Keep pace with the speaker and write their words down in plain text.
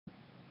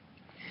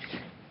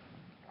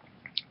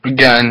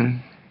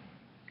Again,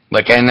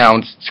 like I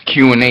announced, it's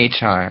Q&A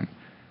time.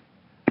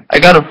 I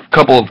got a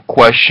couple of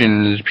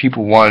questions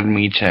people wanted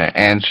me to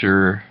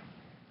answer.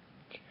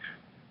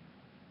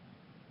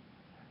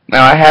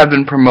 Now, I have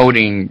been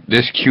promoting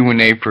this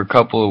Q&A for a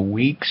couple of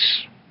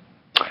weeks,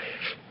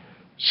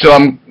 so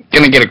I'm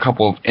gonna get a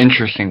couple of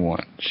interesting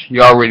ones.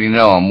 You already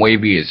know I'm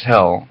wavy as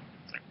hell.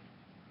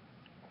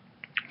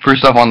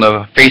 First off, on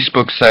the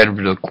Facebook side of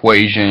the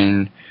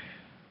equation,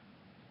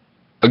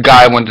 a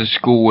guy I went to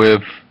school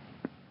with,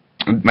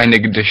 my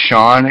nigga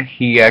Deshaun,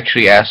 he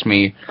actually asked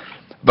me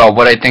about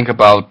what I think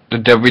about the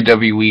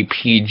WWE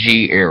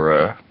PG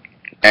era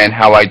and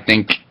how I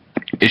think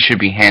it should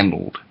be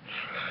handled.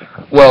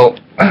 Well,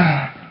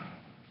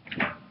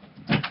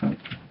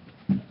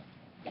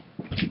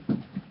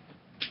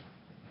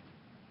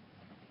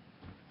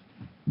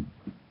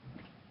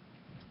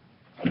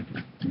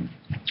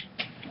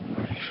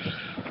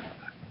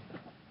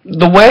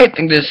 the way I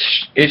think this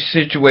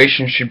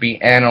situation should be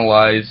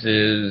analyzed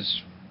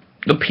is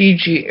the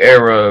PG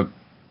era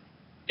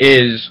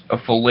is a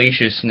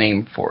fallacious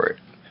name for it.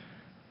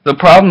 The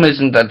problem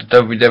isn't that the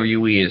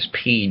WWE is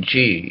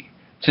PG,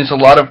 since a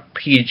lot of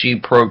PG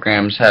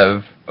programs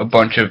have a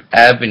bunch of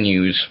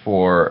avenues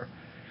for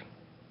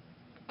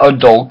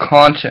adult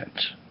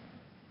content.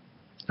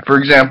 For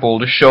example,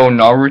 the show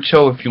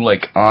Naruto, if you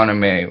like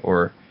anime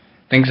or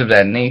things of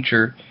that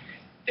nature,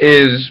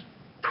 is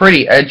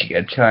pretty edgy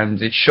at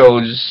times. It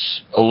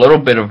shows a little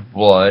bit of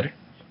blood,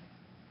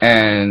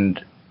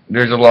 and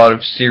there's a lot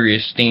of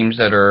serious themes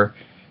that are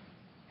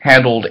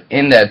handled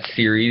in that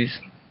series,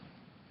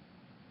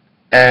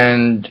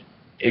 and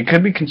it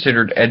could be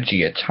considered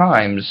edgy at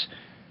times,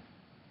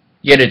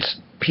 yet it's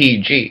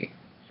PG.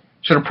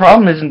 So the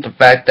problem isn't the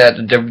fact that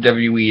the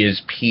WWE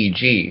is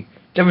PG.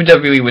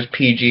 WWE was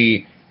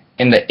PG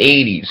in the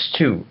 80s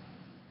too.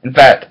 In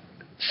fact,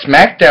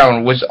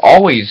 SmackDown was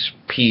always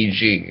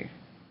PG.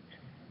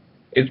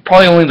 It's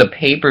probably only the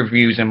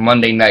pay-per-views and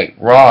Monday Night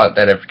Raw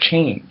that have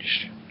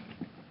changed.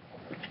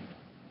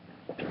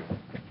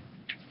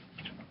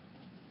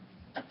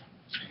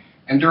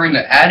 And during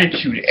the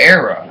Attitude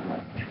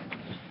Era,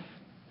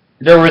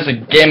 there was a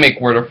gimmick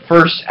where the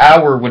first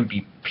hour would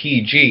be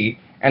PG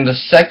and the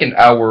second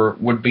hour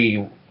would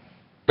be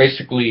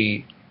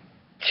basically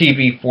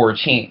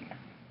TV-14.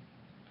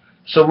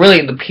 So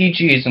really, the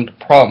PG isn't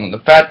the problem. The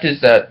fact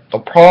is that the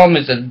problem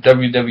is that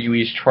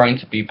WWE is trying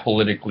to be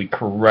politically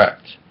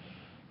correct.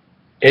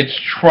 It's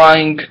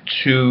trying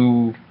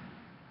to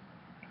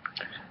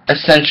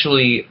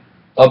essentially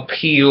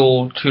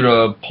appeal to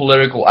the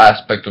political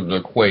aspect of the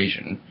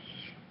equation.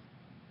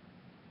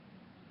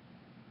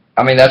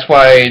 I mean, that's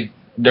why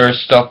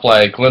there's stuff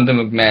like Linda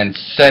McMahon's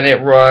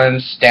Senate run,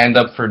 Stand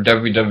Up for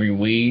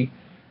WWE,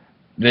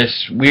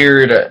 this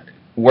weird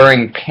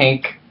wearing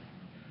pink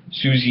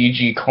Susie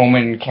G.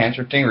 Komen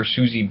cancer thing, or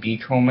Susie B.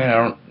 Komen, I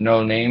don't know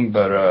the name,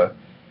 but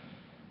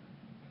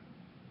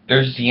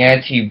there's the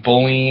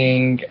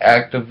anti-bullying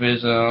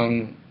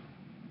activism.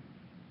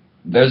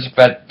 There's the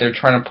fact they're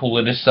trying to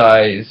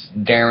politicize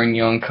Darren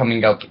Young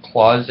coming out the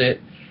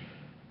closet.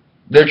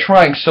 They're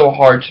trying so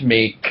hard to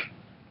make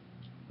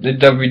the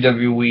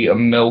WWE a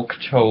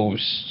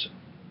milquetoast,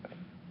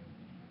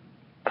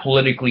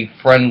 politically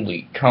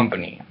friendly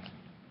company.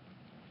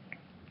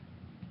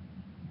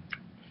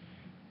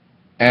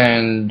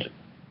 And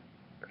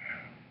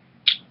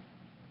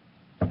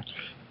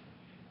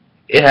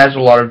it has a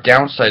lot of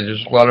downsides.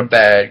 There's a lot of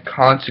bad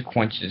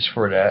consequences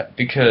for that,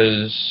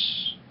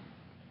 because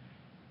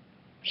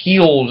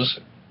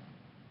heels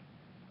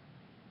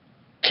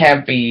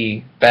can't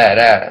be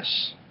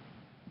badass.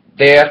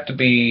 They have to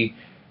be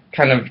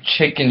kind of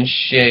chicken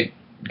shit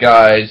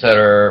guys that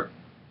are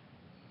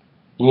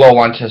low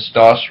on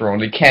testosterone.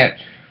 They can't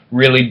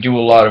really do a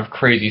lot of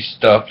crazy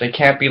stuff. They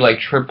can't be like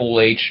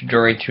Triple H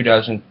during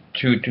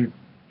 2002 to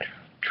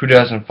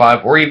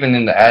 2005, or even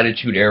in the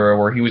Attitude Era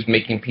where he was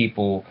making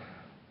people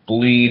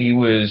bleed. He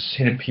was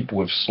hitting people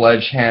with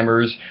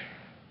sledgehammers.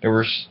 There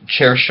were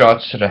chair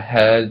shots to the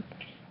head.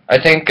 I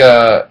think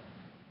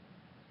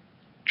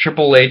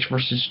Triple H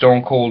versus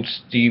Stone Cold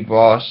Steve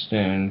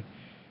Austin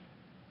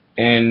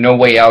in No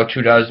Way Out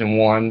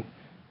 2001,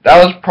 that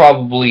was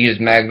probably his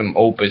magnum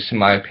opus in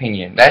my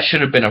opinion. That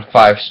should have been a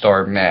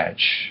 5-star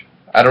match.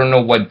 I don't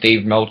know what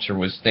Dave Meltzer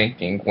was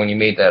thinking when he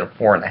made that a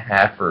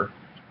 4.5er.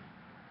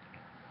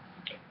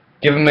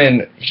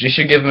 They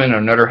should give him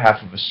another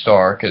half of a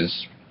star,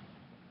 because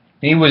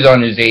he was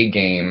on his A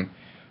game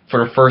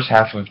for the first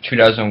half of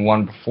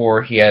 2001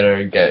 before he had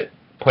to get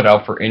put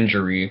out for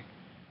injury.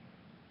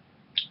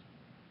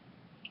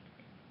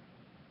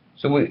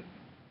 So we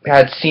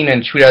had Cena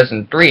in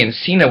 2003, and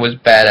Cena was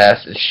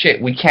badass as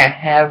shit. We can't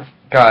have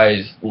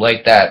guys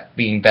like that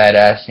being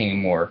badass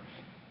anymore.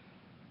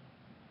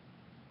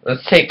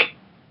 Let's take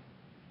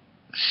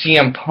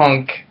CM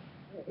Punk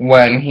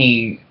when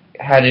he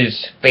had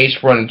his face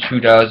run in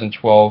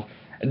 2012,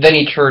 and then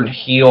he turned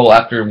heel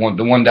after the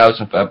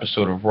 1000th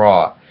episode of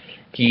Raw.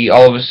 He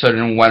all of a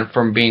sudden went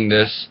from being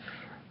this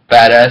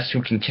badass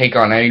who can take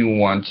on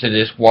anyone to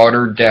this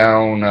watered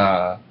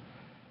down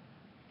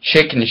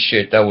chicken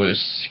shit that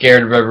was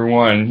scared of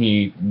everyone.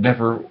 He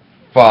never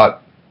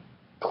fought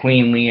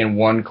cleanly and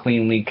won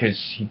cleanly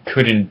because he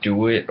couldn't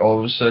do it all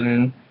of a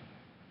sudden.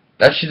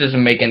 That shit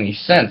doesn't make any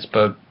sense,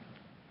 but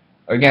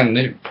again,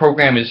 the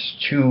program is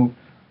too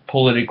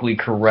politically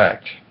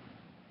correct.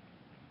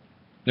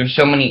 There's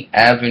so many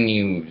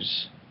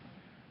avenues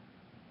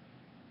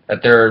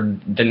that they're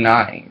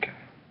denying.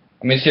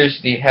 I mean,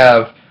 seriously, they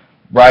have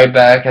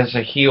Ryback as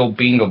a heel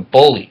being a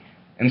bully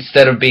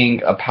instead of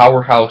being a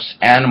powerhouse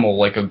animal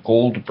like a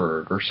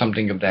Goldberg or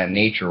something of that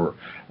nature,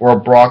 or a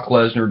Brock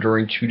Lesnar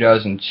during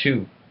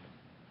 2002.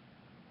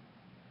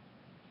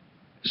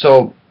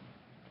 So,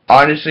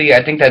 honestly,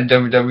 I think that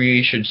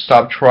WWE should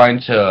stop trying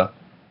to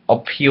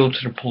appeal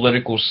to the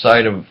political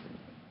side of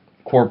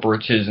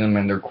corporatism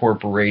and their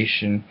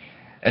corporation,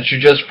 and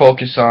should just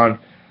focus on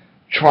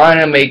trying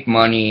to make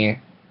money,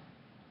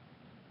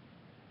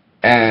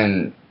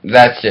 and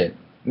that's it.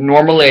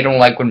 Normally, I don't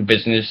like when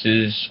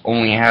businesses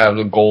only have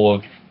the goal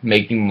of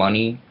making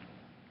money,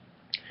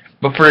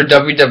 but for the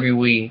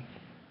WWE,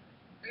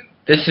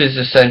 this is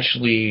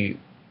essentially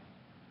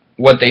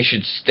what they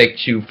should stick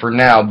to for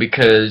now,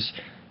 because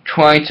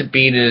trying to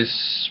be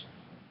this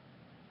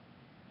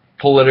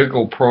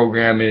political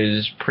program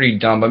is pretty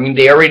dumb. I mean,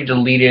 they already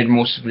deleted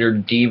most of their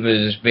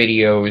Divas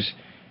videos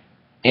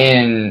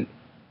in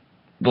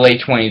late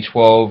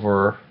 2012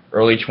 or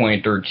early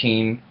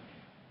 2013.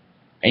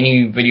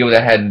 Any video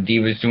that had the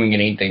Divas doing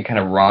anything kind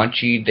of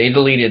raunchy, they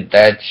deleted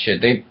that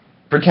shit. They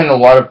pretend a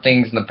lot of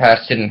things in the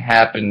past didn't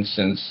happen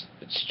since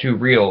it's too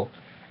real.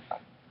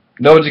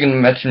 No one's gonna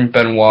mention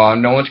Benoit.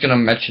 No one's gonna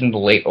mention the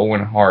late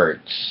Owen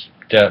Hart's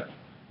death.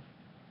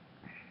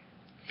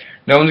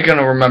 No one's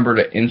gonna remember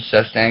the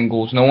incest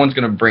angles. No one's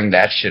gonna bring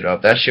that shit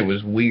up. That shit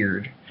was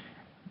weird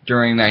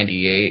during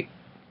 '98.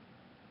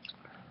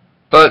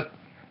 But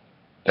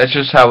that's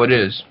just how it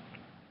is.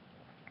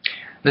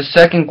 The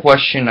second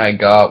question I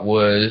got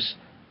was,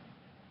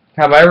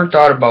 have I ever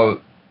thought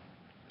about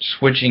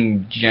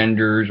switching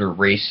genders or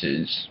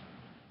races?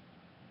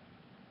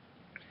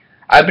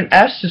 I've been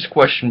asked this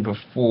question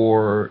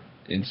before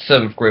in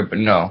 7th grade, but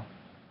no.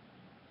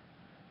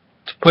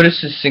 To put it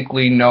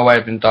succinctly, no, I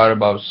haven't thought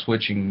about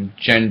switching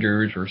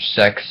genders or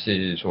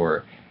sexes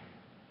or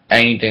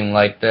anything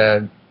like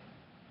that.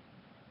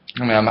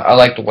 I mean, I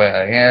like the way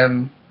I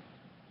am,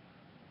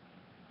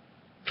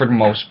 for the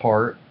most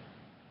part.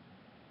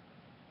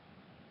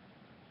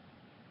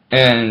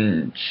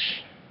 And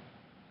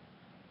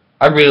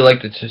I really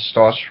like the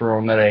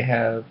testosterone that I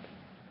have.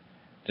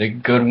 The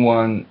good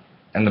one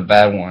and the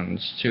bad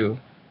ones, too.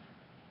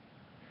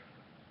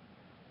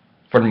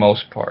 For the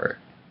most part.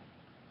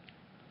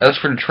 As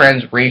for the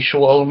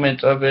transracial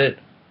element of it,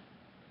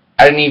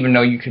 I didn't even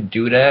know you could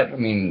do that. I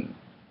mean,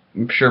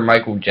 I'm sure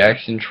Michael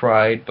Jackson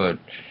tried, but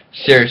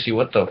seriously,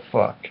 what the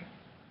fuck?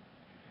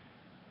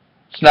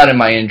 It's not in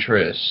my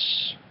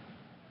interests.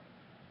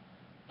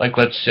 Like,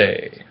 let's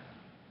say,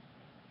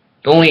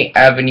 the only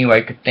avenue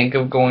I could think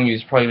of going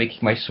is probably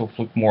making myself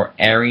look more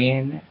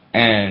Aryan,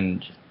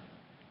 and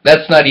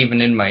that's not even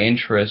in my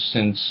interest,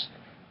 since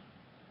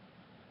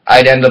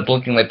I'd end up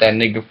looking like that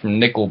nigga from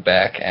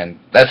Nickelback, and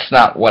that's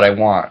not what I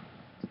want.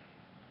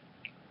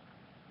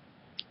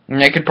 I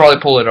mean, I could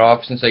probably pull it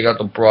off since I got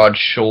the broad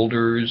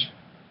shoulders,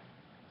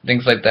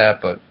 things like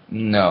that, but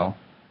no.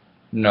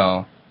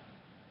 No.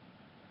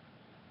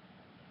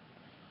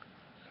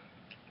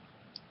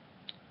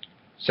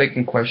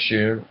 Second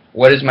question,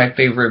 what is my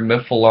favorite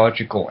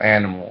mythological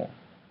animal?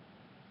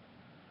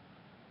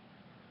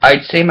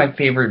 I'd say my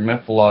favorite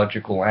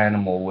mythological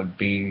animal would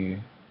be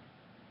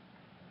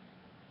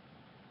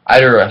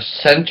either a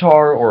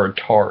centaur or a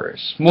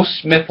taurus.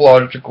 Most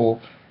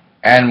mythological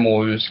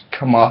animals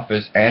come off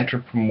as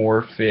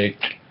anthropomorphic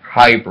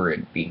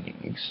hybrid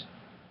beings.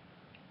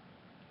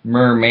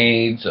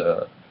 Mermaids,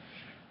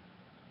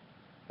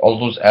 all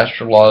those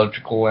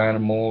astrological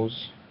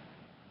animals.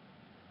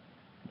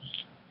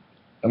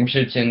 I'm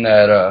sure it's in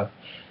that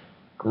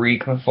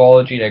Greek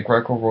mythology, that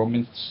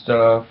Greco-Roman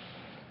stuff,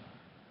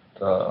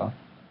 the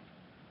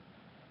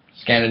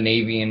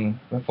Scandinavian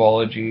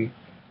mythology.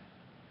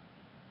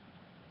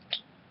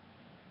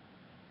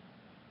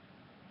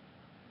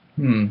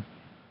 Yeah,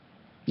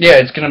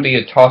 it's gonna be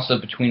a toss-up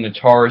between the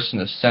Taurus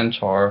and the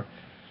Centaur.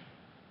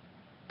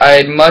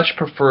 I'd much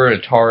prefer a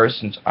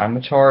Taurus since I'm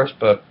a Taurus,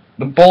 but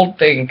the bold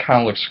thing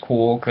kind of looks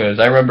cool, because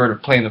I remember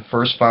playing the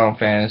first Final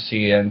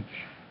Fantasy, and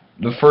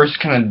the first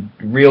kind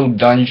of real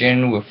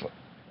dungeon with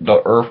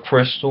the Earth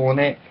Crystal in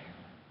it.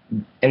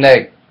 In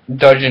that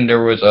dungeon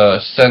there was a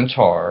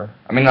Centaur.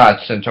 I mean,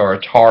 not a Centaur, a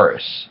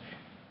Taurus.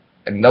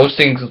 And those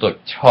things look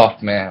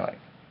tough, man. Like,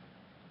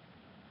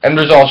 and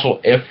there's also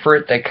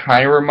Ifrit that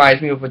kind of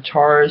reminds me of a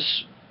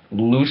Taurus,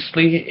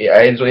 loosely.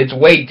 It's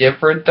way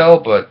different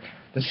though, but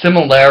the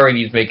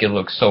similarities make it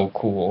look so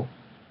cool.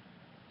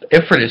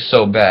 Ifrit is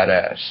so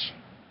badass.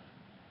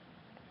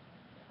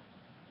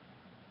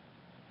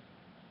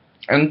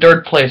 In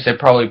third place, I'd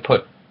probably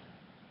put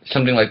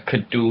something like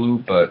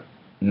Cthulhu, but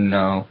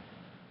no.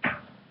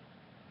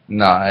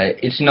 Nah,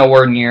 it's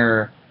nowhere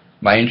near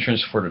my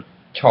interest for the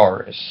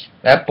Taurus.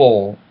 That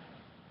bull,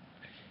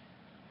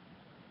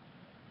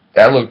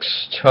 that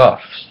looks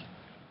tough.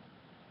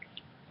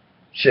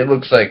 Shit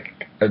looks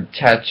like a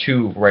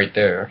tattoo right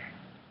there.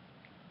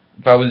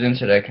 If I was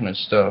into that kind of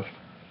stuff.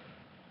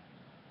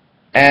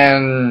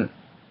 And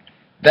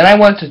then I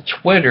went to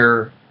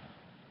Twitter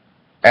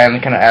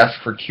and kind of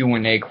asked for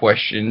Q&A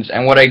questions,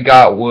 and what I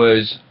got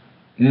was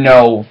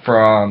no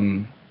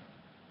from,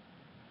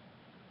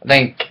 I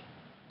think,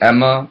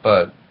 Emma,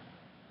 but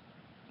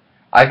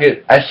I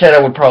said I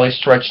would probably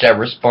stretch that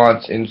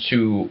response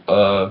into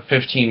a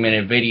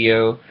 15-minute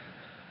video.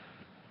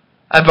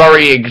 I've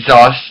already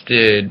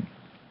exhausted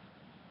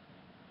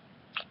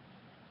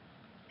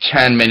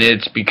 10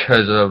 minutes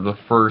because of the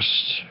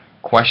first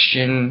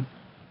question.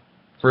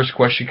 First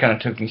question kind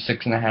of took me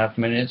 6.5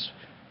 minutes.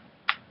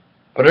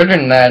 But other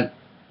than that,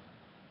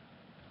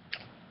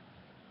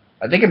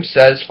 I think I'm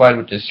satisfied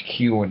with this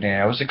Q&A.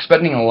 I was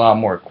expecting a lot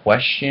more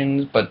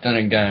questions, but then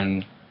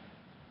again,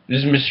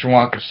 this is Mr.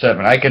 Wonka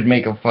 7. I could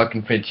make a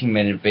fucking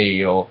 15-minute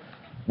video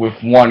with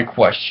one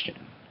question.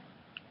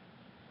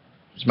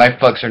 Because my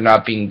fucks are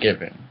not being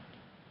given.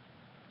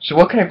 So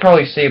what can I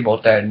probably say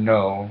about that?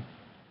 No.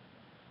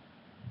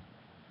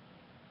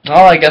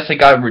 Well, I guess I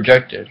got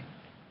rejected.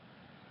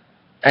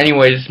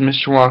 Anyways,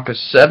 Mr. Wonka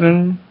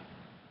 7.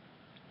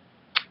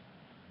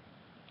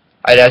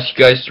 I'd ask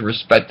you guys to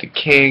respect the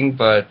king,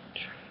 but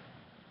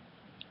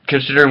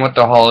considering what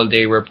the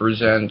holiday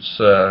represents,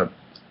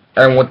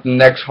 and what the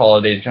next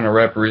holiday is going to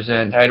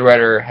represent, I'd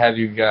rather have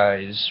you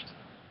guys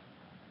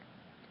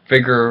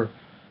figure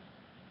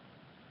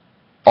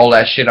all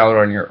that shit out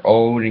on your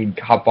own and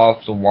hop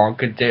off the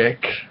Wonka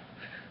dick.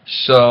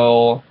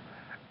 So,